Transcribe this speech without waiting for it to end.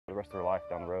the rest of their life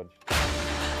down the road.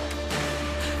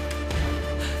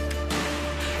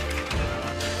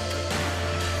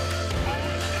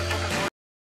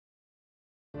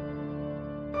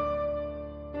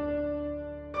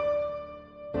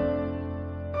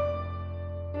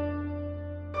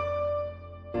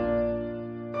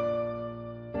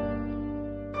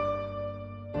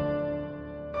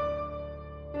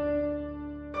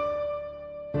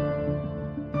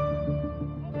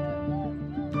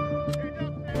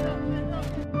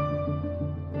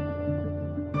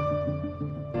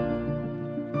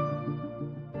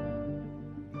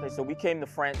 So we came to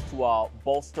France to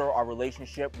bolster our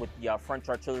relationship with the French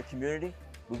artillery community.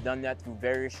 We've done that through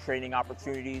various training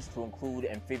opportunities to include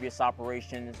amphibious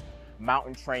operations,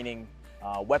 mountain training,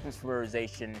 weapons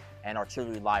familiarization, and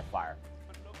artillery live fire.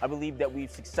 I believe that we've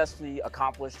successfully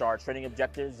accomplished our training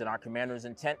objectives and our commander's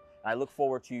intent, and I look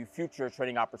forward to future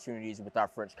training opportunities with our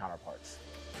French counterparts.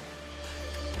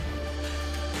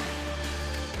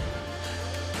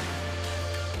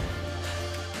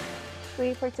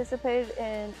 We participated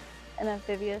in an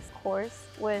amphibious course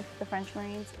with the French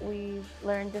Marines. We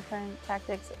learned different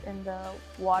tactics in the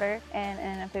water and in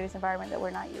an amphibious environment that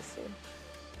we're not used to.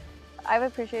 I've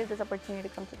appreciated this opportunity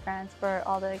to come to France for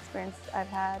all the experience I've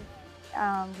had.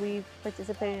 We've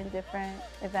participated in different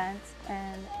events,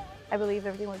 and I believe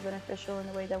everything was beneficial in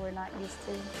a way that we're not used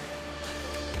to.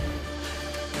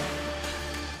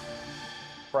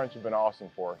 French have been awesome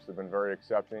for us. They've been very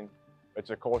accepting. It's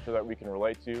a culture that we can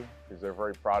relate to because they're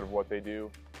very proud of what they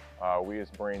do. We as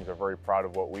Marines are very proud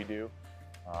of what we do.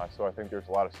 So I think there's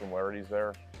a lot of similarities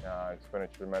there. It's been a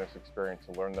tremendous experience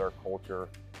to learn their culture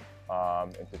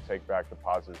and to take back the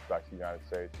positives back to the United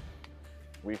States.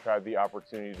 We've had the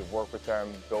opportunity to work with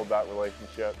them, build that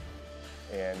relationship,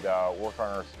 and work on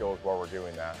our skills while we're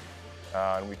doing that.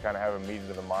 And we kind of have a meeting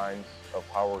of the minds of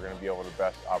how we're going to be able to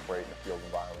best operate in a field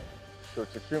environment. So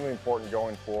it's extremely important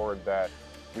going forward that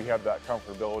we have that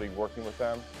comfortability working with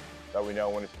them, that we know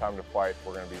when it's time to fight,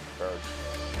 we're going to be prepared.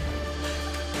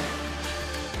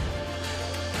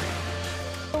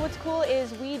 So what's cool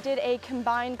is we did a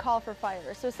combined call for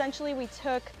fire. So essentially we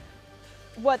took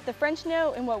what the French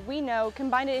know and what we know,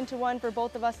 combined it into one for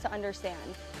both of us to understand.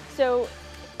 So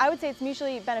I would say it's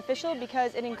mutually beneficial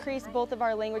because it increased both of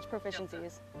our language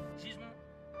proficiencies.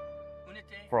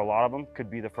 For a lot of them,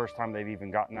 could be the first time they've even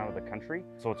gotten out of the country.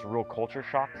 So it's a real culture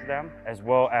shock to them, as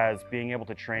well as being able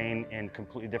to train in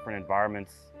completely different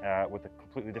environments with a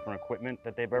completely different equipment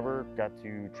that they've ever got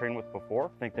to train with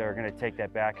before. I think they're going to take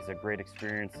that back as a great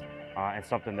experience and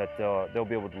something that they'll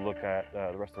be able to look at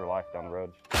the rest of their life down the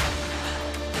road.